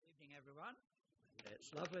everyone.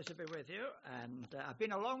 It's lovely to be with you, and I've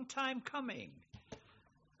been a long time coming.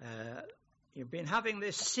 You've been having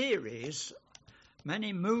this series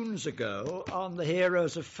many moons ago on the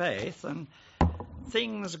heroes of faith, and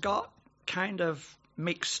things got kind of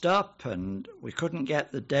mixed up, and we couldn't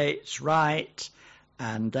get the dates right,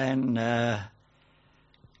 and then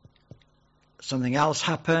something else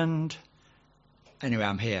happened. Anyway,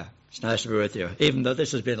 I'm here. It's nice to be with you, even though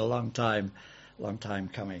this has been a long time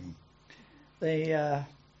coming. The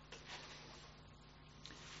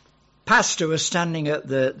pastor was standing at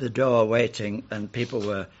the door waiting, and people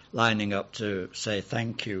were lining up to say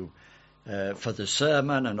thank you for the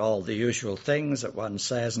sermon and all the usual things that one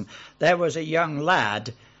says. And there was a young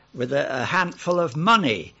lad with a handful of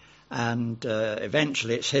money, and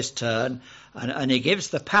eventually it's his turn, and he gives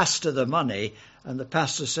the pastor the money, and the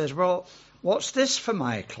pastor says, "Well, what's this for,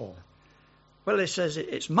 Michael?" Well, he says,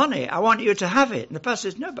 "It's money. I want you to have it." And the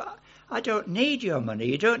pastor says, "No, but I don't need your money.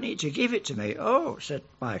 You don't need to give it to me." "Oh," said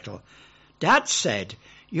Michael, "Dad said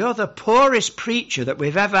you're the poorest preacher that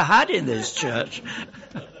we've ever had in this church."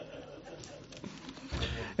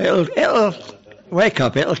 It'll wake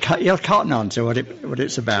up. You'll cotton on to what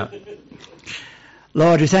it's about.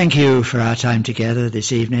 Lord, we thank you for our time together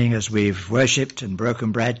this evening as we've worshipped and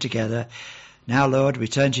broken bread together. Now, Lord, we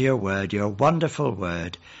turn to your word, your wonderful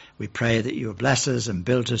word. We pray that you will bless us and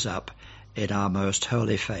build us up in our most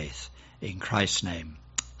holy faith. In Christ's name,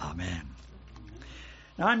 amen.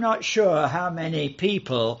 Now, I'm not sure how many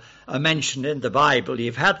people are mentioned in the Bible.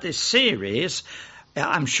 You've had this series.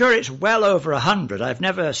 I'm sure it's well over 100. I've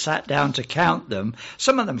never sat down to count them.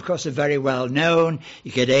 Some of them, of course, are very well known.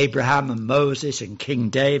 You get Abraham and Moses and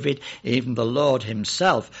King David, even the Lord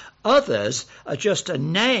himself. Others are just a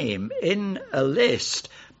name in a list.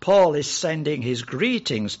 Paul is sending his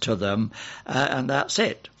greetings to them, and that's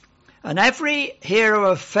it. And every hero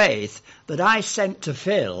of faith that I sent to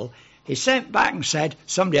Phil, he sent back and said,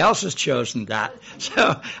 somebody else has chosen that.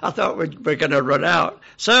 So I thought we're going to run out.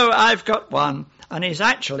 So I've got one, and he's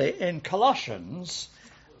actually in Colossians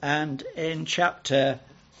and in chapter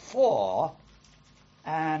 4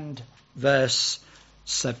 and verse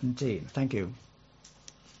 17. Thank you.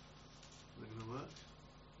 Is it going to work?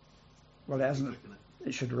 Well, it hasn't.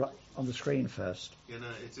 It should write on the screen first. Yeah, no,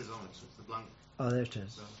 it is on it. So it's the blank. Oh, there it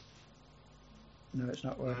is. So, No, it's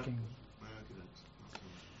not working. no,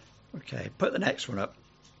 Okay, put the next one up.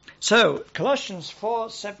 So, Colossians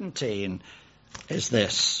 4:17 is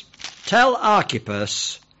this. Tell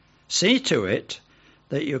Archippus, see to it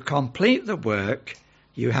that you complete the work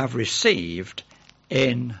you have received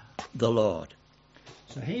in the Lord.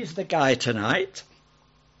 So he's the guy tonight.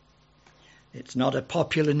 It's not a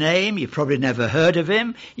popular name. You've probably never heard of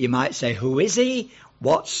him. You might say, who is he?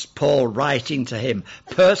 What's Paul writing to him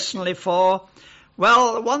personally for?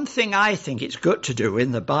 Well, one thing I think it's good to do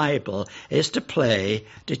in the Bible is to play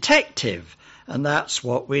detective, and that's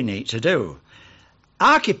what we need to do.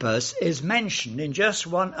 Archippus is mentioned in just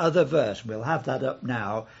one other verse. We'll have that up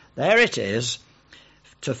now. There it is.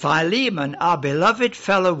 To Philemon, our beloved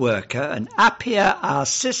fellow worker, and Appia, our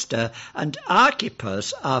sister, and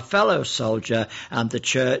Archippus, our fellow soldier, and the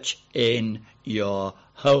church in your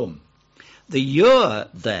home. The your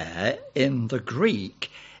there in the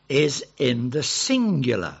Greek is in the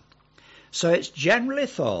singular. So it's generally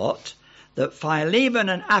thought that Philemon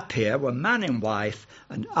and Appia were man and wife,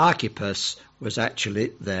 and Archippus was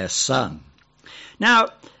actually their son. Now,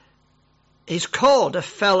 he's called a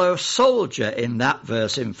fellow soldier in that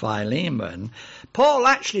verse in Philemon. Paul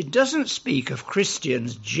actually doesn't speak of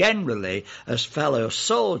Christians generally as fellow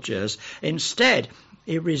soldiers. Instead,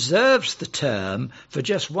 he reserves the term for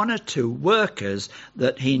just one or two workers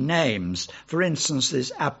that he names. For instance,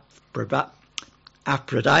 there's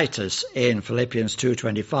Epaphroditus in Philippians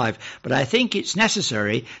 2:25. But I think it's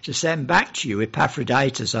necessary to send back to you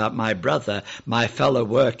Epaphroditus, my brother, my fellow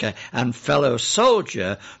worker and fellow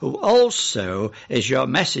soldier, who also is your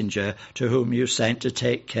messenger, to whom you sent to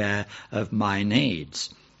take care of my needs.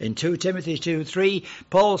 In 2 Timothy 2:3,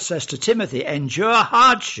 Paul says to Timothy, endure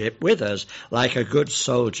hardship with us like a good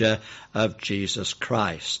soldier of Jesus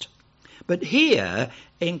Christ. But here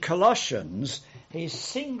in Colossians, he's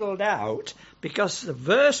singled out because the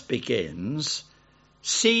verse begins,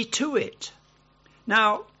 see to it.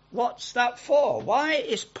 Now, what's that for? Why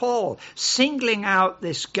is Paul singling out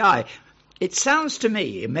this guy? It sounds to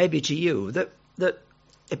me, maybe to you, that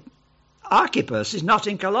Archippus is not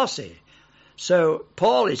in Colossae. So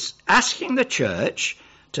Paul is asking the church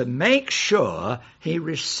to make sure he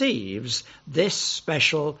receives this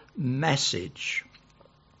special message.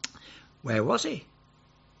 Where was he?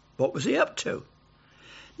 What was he up to?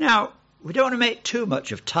 Now, we don't want to make too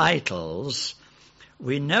much of titles.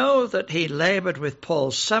 We know that he laboured with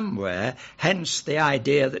Paul somewhere, hence the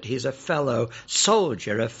idea that he's a fellow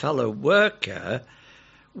soldier, a fellow worker.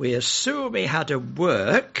 We assume he had a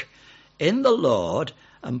work in the Lord,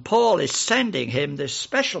 and Paul is sending him this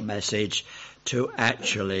special message to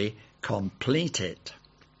actually complete it.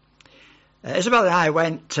 Isabel and I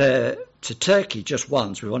went to Turkey just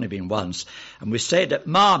once. We've only been once, and we stayed at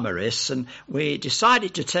Marmaris, and we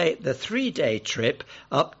decided to take the 3-day trip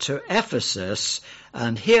up to Ephesus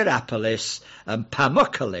and Hierapolis and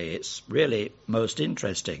Pamukkale. It's really most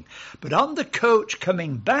interesting. But on the coach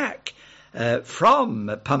coming back from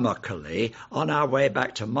Pamukkale, on our way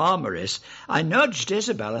back to Marmaris, I nudged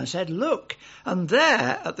Isabel and said, look, and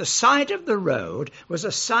there at the side of the road was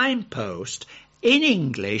a signpost in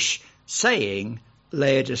English saying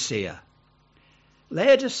Laodicea.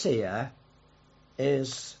 Laodicea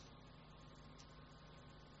is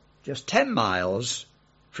just 10 miles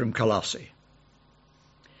from Colossae.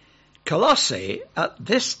 Colossae at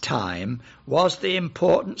this time was the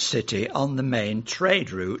important city on the main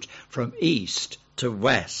trade route from east to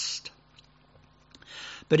west.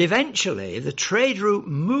 But eventually the trade route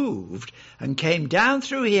moved and came down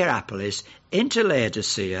through Hierapolis into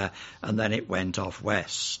Laodicea, and then it went off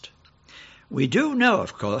west. We do know,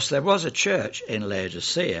 of course, there was a church in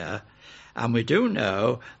Laodicea, and we do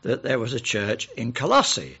know that there was a church in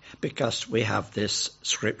Colossae, because we have this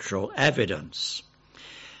scriptural evidence.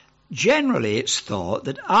 Generally, it's thought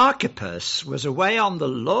that Archippus was away on the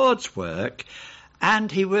Lord's work,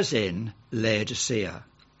 and he was in Laodicea.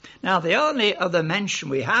 Now, the only other mention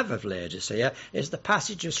we have of Laodicea is the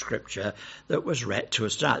passage of Scripture that was read to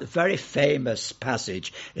us tonight, the very famous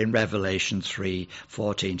passage in Revelation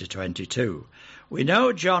 3:14-22. We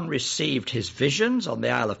know John received his visions on the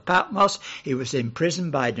Isle of Patmos. He was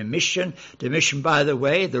imprisoned by Domitian. Domitian, by the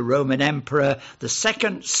way, the Roman emperor, the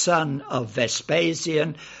second son of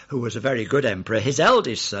Vespasian, who was a very good emperor. His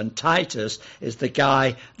eldest son, Titus, is the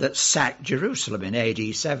guy that sacked Jerusalem in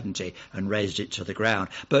AD 70 and razed it to the ground.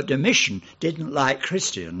 But Domitian didn't like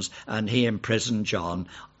Christians, and he imprisoned John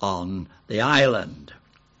on the island.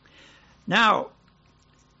 Now,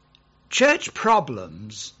 church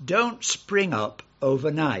problems don't spring up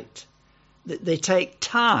overnight. They take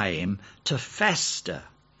time to fester.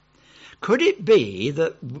 Could it be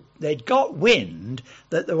that they'd got wind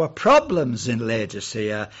that there were problems in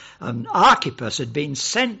Laodicea, and Archippus had been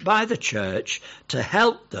sent by the church to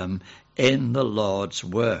help them in the Lord's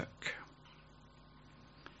work?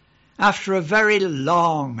 After a very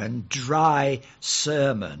long and dry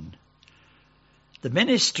sermon, the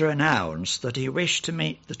minister announced that he wished to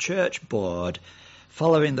meet the church board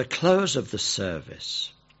following the close of the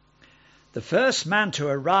service. The first man to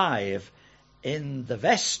arrive in the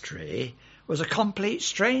vestry was a complete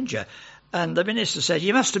stranger, and the minister said,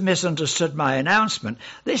 "You must have misunderstood my announcement.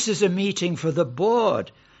 This is a meeting for the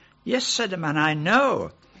board." "Yes," said the man, "I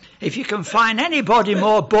know. If you can find anybody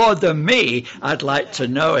more bored than me, I'd like to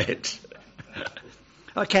know it."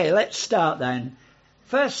 Okay, let's start then.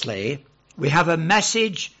 Firstly, we have a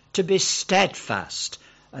message to be steadfast,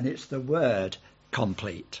 and it's the word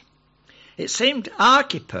complete. It seemed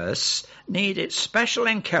Archippus needed special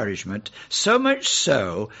encouragement, so much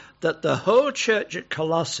so that the whole church at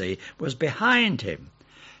Colossae was behind him.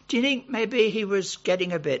 Do you think maybe he was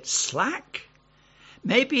getting a bit slack?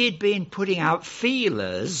 Maybe he'd been putting out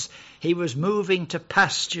feelers. He was moving to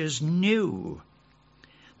pastures new.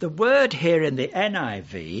 The word here in the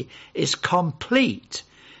NIV is complete.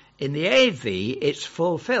 In the AV, it's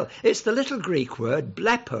fulfill. It's the little Greek word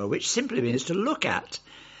blepo, which simply means to look at,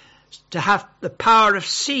 to have the power of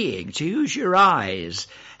seeing, to use your eyes.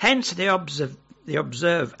 Hence, they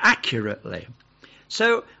observe accurately.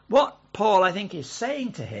 So what Paul, I think, is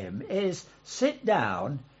saying to him is sit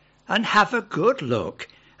down and have a good look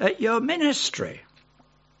at your ministry.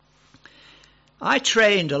 I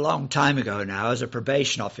trained a long time ago now as a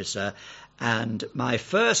probation officer, and my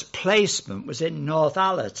first placement was in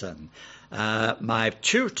Northallerton. My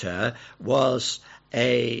tutor was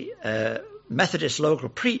a Methodist local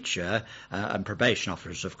preacher and probation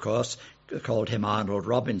officers, of course, called him Arnold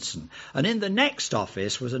Robinson. And in the next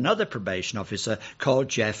office was another probation officer called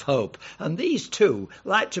Geoff Hope. And these two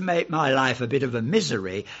liked to make my life a bit of a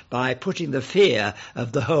misery by putting the fear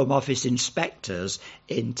of the Home Office inspectors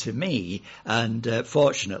into me. And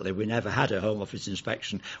fortunately, we never had a Home Office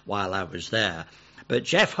inspection while I was there. But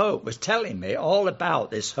Geoff Hope was telling me all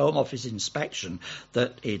about this Home Office inspection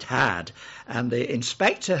that he'd had. And the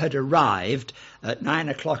inspector had arrived at 9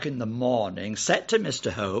 o'clock in the morning, said to Mr.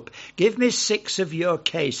 Hope, "Give me 6 of your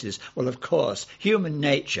cases." Well, of course, human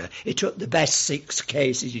nature. He took the best 6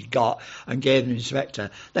 cases he'd got and gave the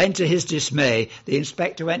inspector. Then, to his dismay, the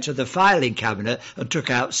inspector went to the filing cabinet and took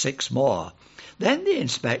out 6 more. Then the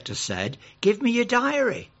inspector said, "Give me your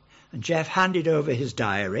diary." And Geoff handed over his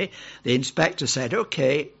diary. The inspector said,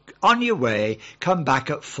 "OK, on your way, come back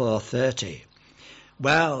at 4:30.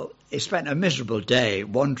 Well, he spent a miserable day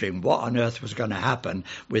wondering what on earth was going to happen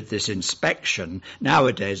with this inspection.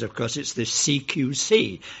 Nowadays, of course, it's this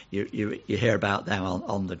CQC. You hear about them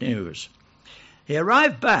on the news. He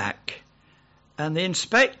arrived back, and the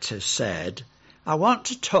inspector said, "I want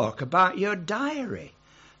to talk about your diary."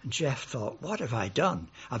 And Geoff thought, what have I done?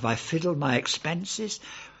 Have I fiddled my expenses?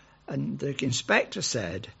 And the inspector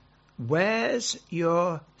said, "Where's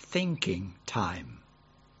your thinking time?"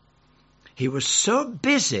 He was so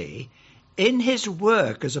busy in his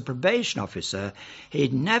work as a probation officer,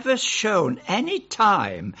 he'd never shown any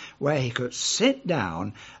time where he could sit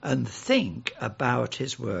down and think about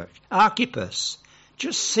his work. Archippus,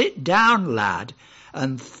 just sit down, lad,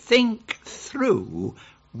 and think through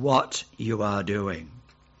what you are doing.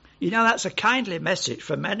 You know, that's a kindly message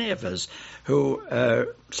for many of us who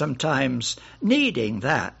are sometimes needing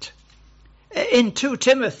that. In 2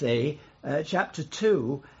 Timothy chapter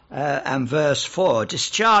 2 and verse 4,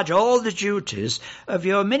 discharge all the duties of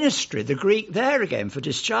your ministry. The Greek there again for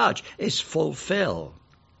discharge is fulfill.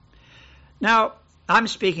 Now, I'm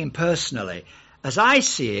speaking personally. As I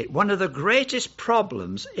see it, one of the greatest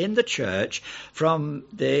problems in the church from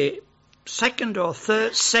the 2nd or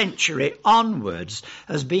 3rd century onwards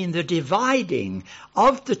has been the dividing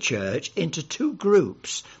of the church into 2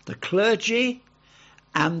 groups, the clergy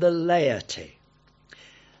and the laity,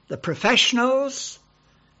 the professionals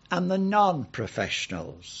and the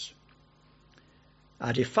non-professionals.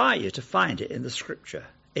 I defy you to find it in the scripture.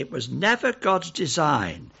 It was never God's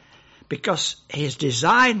design, because his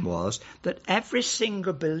design was that every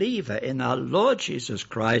single believer in our Lord Jesus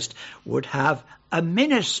Christ would have a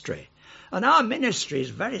ministry. And our ministry is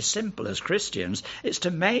very simple as Christians. It's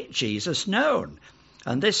to make Jesus known.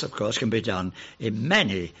 And this, of course, can be done in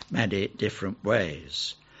many, many different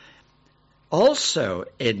ways. Also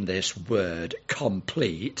in this word,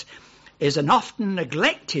 complete, is an often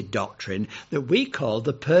neglected doctrine that we call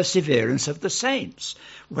the perseverance of the saints,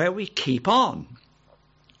 where we keep on.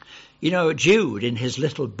 You know, Jude in his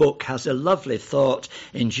little book has a lovely thought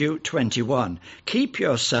in Jude 21. Keep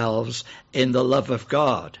yourselves in the love of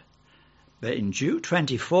God. But in Jude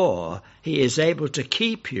 24, he is able to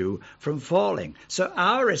keep you from falling. So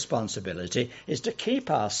our responsibility is to keep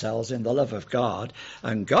ourselves in the love of God,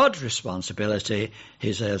 and God's responsibility,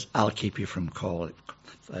 he says, I'll keep you from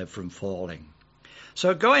falling.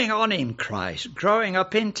 So going on in Christ, growing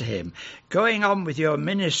up into him, going on with your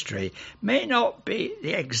ministry may not be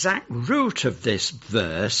the exact root of this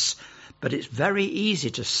verse, but it's very easy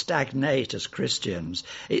to stagnate as Christians.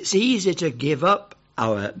 It's easy to give up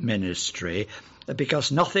our ministry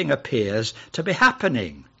because nothing appears to be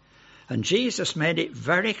happening. And Jesus made it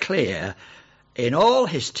very clear in all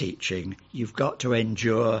his teaching, you've got to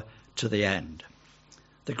endure to the end.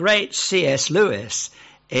 The great C.S. Lewis,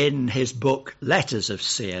 in his book Letters of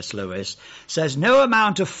C.S. Lewis, says no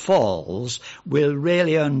amount of falls will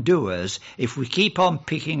really undo us if we keep on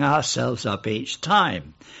picking ourselves up each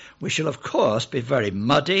time. We shall, of course, be very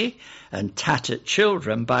muddy and tattered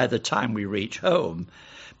children by the time we reach home,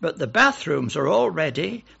 but the bathrooms are all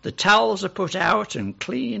ready, the towels are put out, and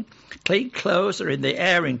clean clothes are in the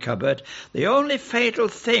airing cupboard. The only fatal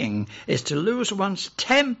thing is to lose one's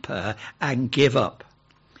temper and give up.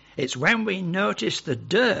 It's when we notice the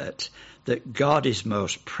dirt that God is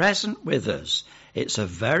most present with us. It's a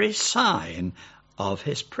very sign of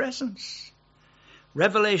his presence.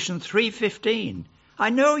 Revelation 3:15. I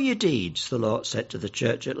know your deeds, the Lord said to the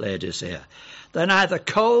church at Laodicea. They're neither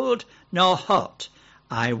cold nor hot.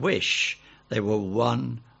 I wish they were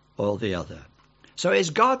one or the other. So is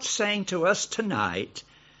God saying to us tonight,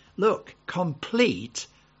 look, complete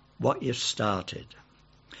what you've started.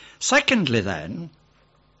 Secondly then,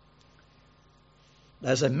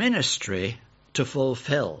 there's a ministry to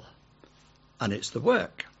fulfill, and it's the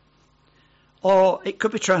work. Or it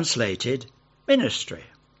could be translated ministry.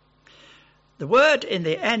 The word in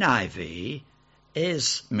the NIV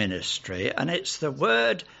is ministry, and it's the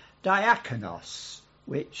word diakonos,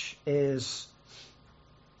 which is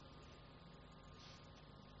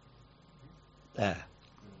there.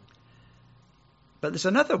 But there's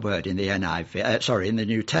another word in the in the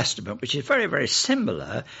New Testament, which is very, very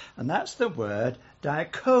similar, and that's the word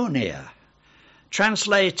diakonia,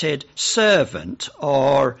 translated servant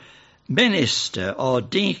or minister or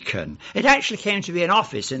deacon. It actually came to be an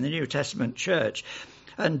office in the New Testament church.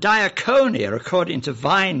 And diakonia, according to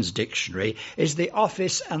Vine's dictionary, is the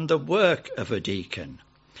office and the work of a deacon.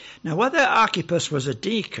 Now, whether Archippus was a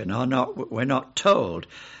deacon or not, we're not told,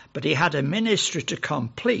 but he had a ministry to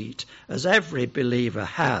complete, as every believer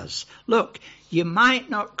has. Look, you might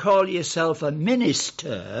not call yourself a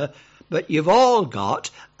minister, but you've all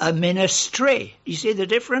got a ministry. You see the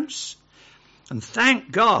difference? And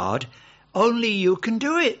thank God, only you can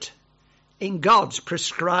do it in God's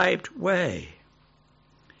prescribed way.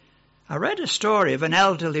 I read a story of an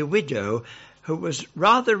elderly widow who was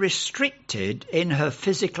rather restricted in her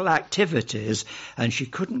physical activities, and she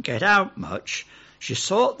couldn't get out much. She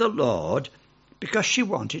sought the Lord because she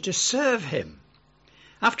wanted to serve him.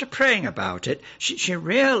 After praying about it, she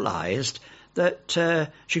realized that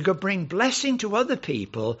she could bring blessing to other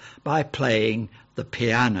people by playing the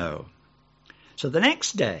piano. So the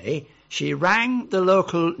next day, she rang the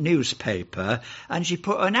local newspaper and she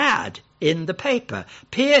put an ad in the paper.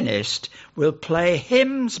 Pianist will play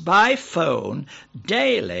hymns by phone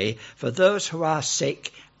daily for those who are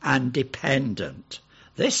sick and dependent.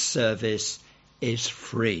 This service is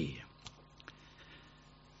free.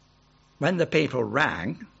 When the people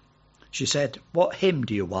rang, she said, "What hymn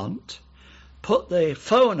do you want?" Put the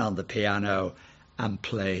phone on the piano and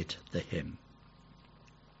played the hymn.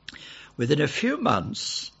 Within a few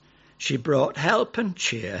months, she brought help and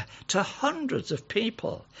cheer to hundreds of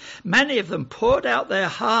people. Many of them poured out their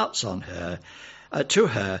hearts on her, to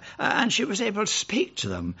her, and she was able to speak to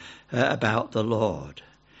them about the Lord.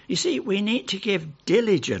 You see, we need to give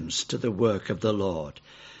diligence to the work of the Lord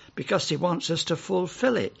because he wants us to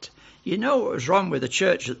fulfill it. You know what was wrong with the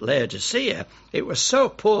church at Laodicea? It was so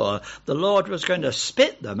poor, the Lord was going to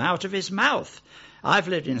spit them out of his mouth. I've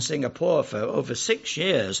lived in Singapore for over 6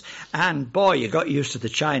 years, and boy, you got used to the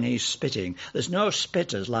Chinese spitting. There's no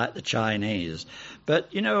spitters like the Chinese.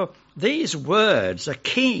 But, you know, these words are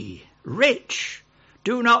key. Rich,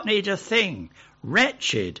 do not need a thing.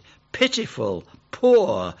 Wretched, pitiful,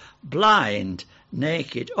 poor, blind,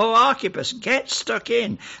 naked. Oh, Archippus, get stuck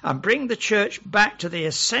in and bring the church back to the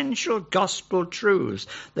essential gospel truths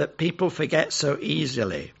that people forget so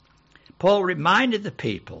easily. Paul reminded the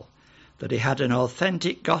people that he had an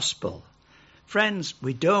authentic gospel. Friends,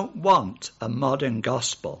 we don't want a modern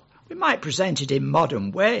gospel. We might present it in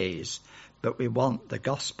modern ways, but we want the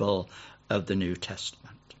gospel of the New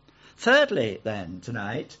Testament. Thirdly, then,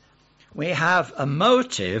 tonight, we have a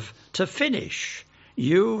motive to finish.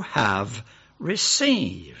 You have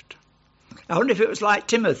received. I wonder if it was like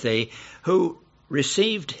Timothy, who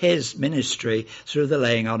received his ministry through the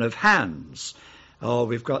laying on of hands. Oh,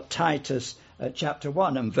 we've got Titus chapter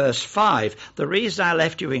 1 and verse 5. The reason I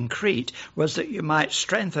left you in Crete was that you might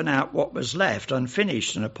strengthen out what was left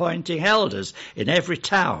unfinished and appointing elders in every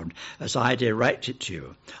town as I directed to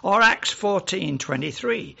you. Or Acts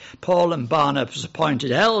 14:23. Paul and Barnabas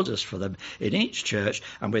appointed elders for them in each church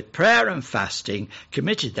and with prayer and fasting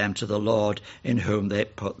committed them to the Lord in whom they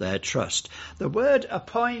put their trust. The word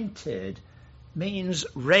appointed means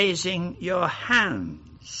raising your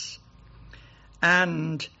hands.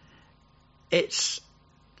 And it's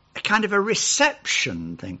a kind of a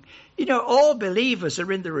reception thing. You know, all believers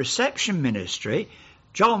are in the reception ministry.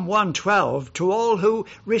 John 1:12, to all who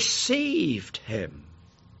received him.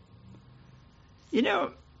 You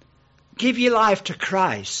know, give your life to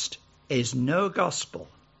Christ is no gospel.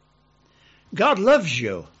 God loves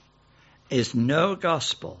you is no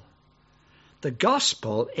gospel. The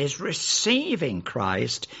gospel is receiving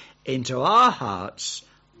Christ into our hearts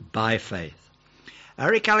by faith.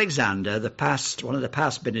 Eric Alexander, one of the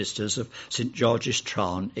past ministers of St. George's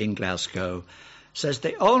Tron in Glasgow, says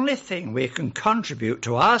the only thing we can contribute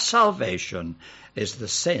to our salvation is the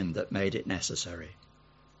sin that made it necessary.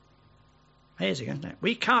 Amazing, isn't it?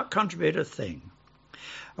 We can't contribute a thing.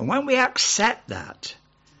 And when we accept that,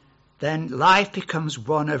 then life becomes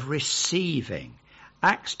one of receiving.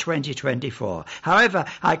 Acts 20:24. However,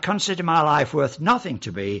 I consider my life worth nothing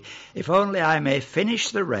to me, if only I may finish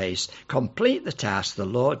the race, complete the task the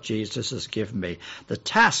Lord Jesus has given me, the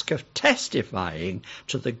task of testifying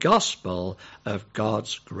to the gospel of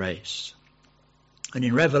God's grace. And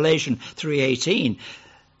in Revelation 3:18,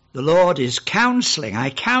 the Lord is counselling. I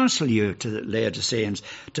counsel you, to the Laodiceans,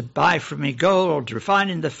 to buy from me gold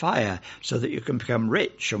refined in the fire, so that you can become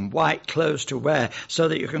rich, and white clothes to wear, so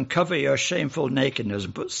that you can cover your shameful nakedness,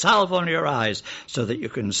 and put salve on your eyes, so that you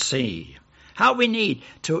can see. How we need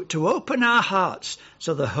to open our hearts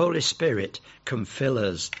so the Holy Spirit can fill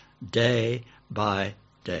us day by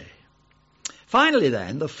day. Finally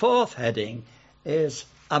then, the fourth heading is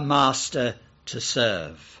a master to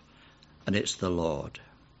serve, and it's the Lord.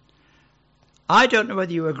 I don't know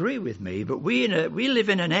whether you agree with me, but we live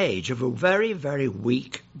in an age of a very, very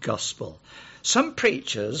weak gospel. Some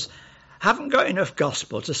preachers haven't got enough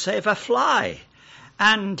gospel to save a fly,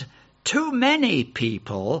 and too many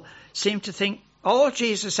people seem to think all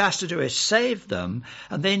Jesus has to do is save them,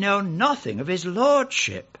 and they know nothing of his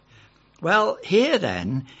lordship. Well, here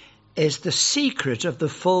then is the secret of the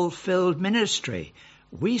fulfilled ministry.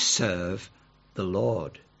 We serve the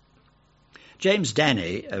Lord. James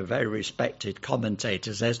Denney, a very respected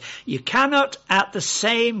commentator, says, you cannot at the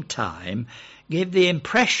same time give the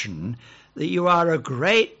impression that you are a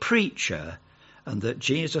great preacher and that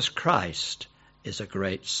Jesus Christ is a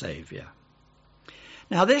great Saviour.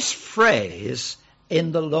 Now this phrase,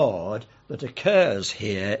 in the Lord, that occurs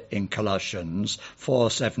here in Colossians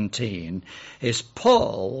 4:17 is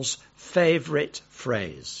Paul's favourite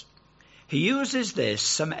phrase. He uses this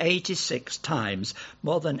some 86 times,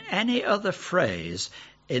 more than any other phrase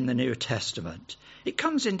in the New Testament. It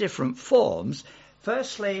comes in different forms.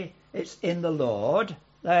 Firstly, it's in the Lord,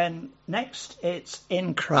 then next it's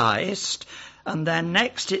in Christ, and then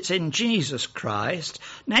next it's in Jesus Christ,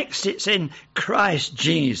 next it's in Christ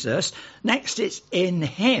Jesus, next it's in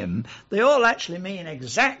him. They all actually mean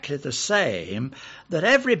exactly the same, that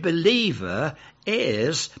every believer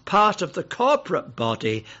is part of the corporate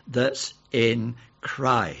body that's in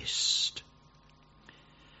Christ.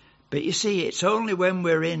 But you see, it's only when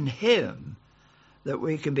we're in him that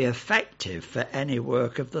we can be effective for any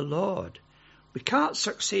work of the Lord. We can't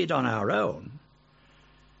succeed on our own.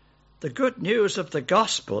 The good news of the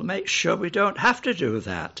gospel makes sure we don't have to do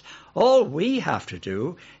that. All we have to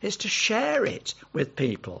do is to share it with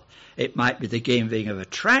people. It might be the giving of a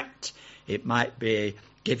tract. It might be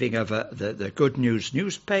giving of the Good News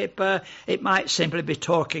newspaper. It might simply be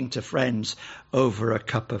talking to friends over a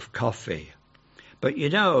cup of coffee. But you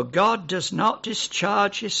know, God does not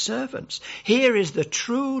discharge his servants. Here is the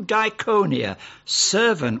true diaconia,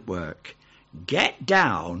 servant work. Get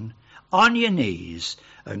down on your knees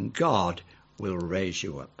and God will raise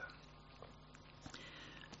you up.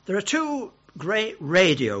 There are two great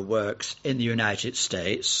radio works in the United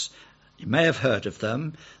States. You may have heard of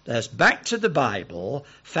them. There's Back to the Bible,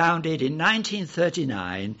 founded in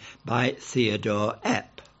 1939 by Theodore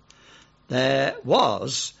Epp. There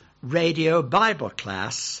was Radio Bible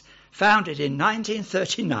Class, founded in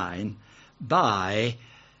 1939 by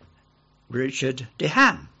Richard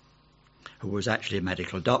DeHaan, who was actually a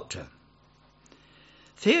medical doctor.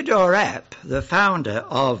 Theodore Epp, the founder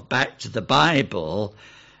of Back to the Bible,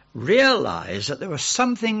 realized that there was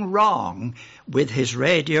something wrong with his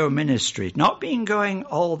radio ministry, not been going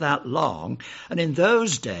all that long, and in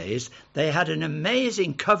those days they had an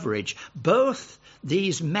amazing coverage. Both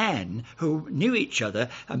these men who knew each other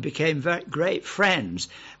and became very great friends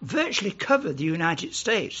virtually covered the United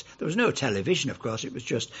States. There was no television, of course, it was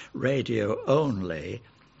just radio only.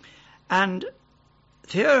 And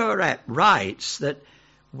Theodore Epp writes that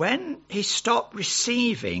when he stopped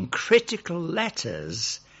receiving critical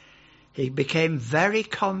letters, he became very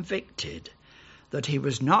convicted that he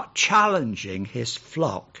was not challenging his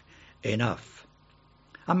flock enough.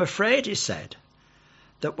 I'm afraid, he said,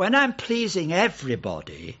 that when I'm pleasing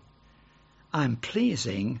everybody, I'm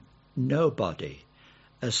pleasing nobody,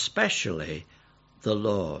 especially the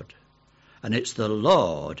Lord. And it's the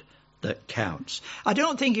Lord that counts. I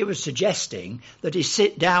don't think he was suggesting that he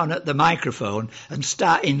sit down at the microphone and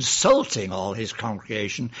start insulting all his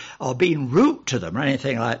congregation or being rude to them or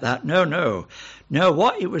anything like that. No,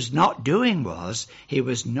 what he was not doing was he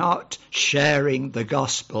was not sharing the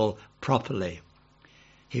gospel properly.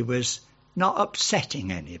 He was not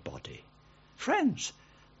upsetting anybody. Friends,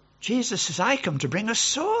 Jesus says, I come to bring a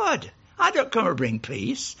sword. I don't come to bring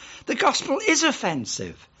peace. The gospel is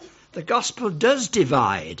offensive. The gospel does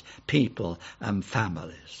divide people and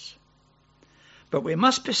families. But we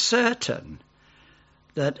must be certain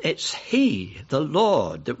that it's he, the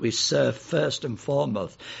Lord, that we serve first and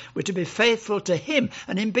foremost. We're to be faithful to him,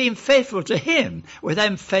 and in being faithful to him, we're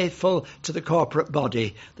then faithful to the corporate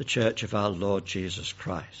body, the church of our Lord Jesus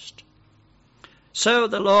Christ. So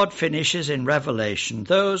the Lord finishes in Revelation,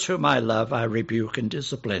 those whom I love I rebuke and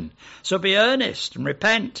discipline. So be earnest and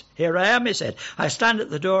repent. Here I am, he said. I stand at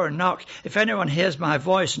the door and knock. If anyone hears my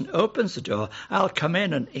voice and opens the door, I'll come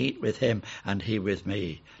in and eat with him and he with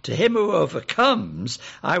me. To him who overcomes,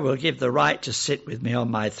 I will give the right to sit with me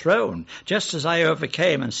on my throne, just as I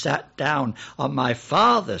overcame and sat down on my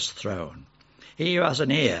Father's throne. He who has an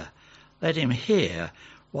ear, let him hear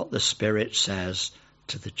what the Spirit says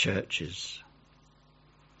to the churches.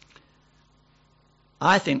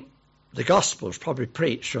 I think the Gospels probably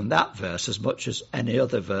preach from that verse as much as any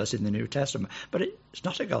other verse in the New Testament. But it's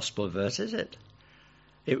not a Gospel verse, is it?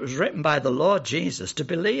 It was written by the Lord Jesus to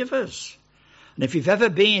believers. And if you've ever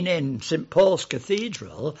been in St. Paul's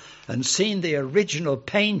Cathedral and seen the original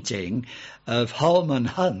painting of Holman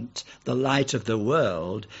Hunt, The Light of the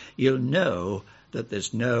World, you'll know that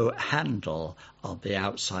there's no handle on the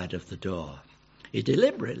outside of the door. He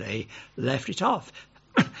deliberately left it off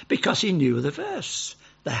because he knew the verse.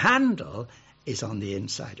 The handle is on the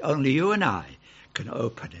inside. Only you and I can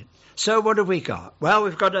open it. So what have we got? Well,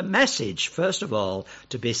 we've got a message, first of all,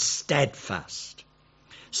 to be steadfast.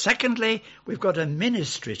 Secondly, we've got a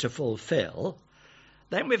ministry to fulfill.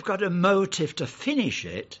 Then we've got a motive to finish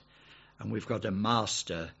it. And we've got a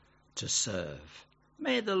master to serve.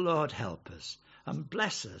 May the Lord help us and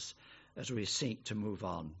bless us as we seek to move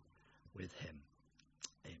on with him.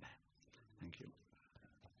 Amen. Thank you.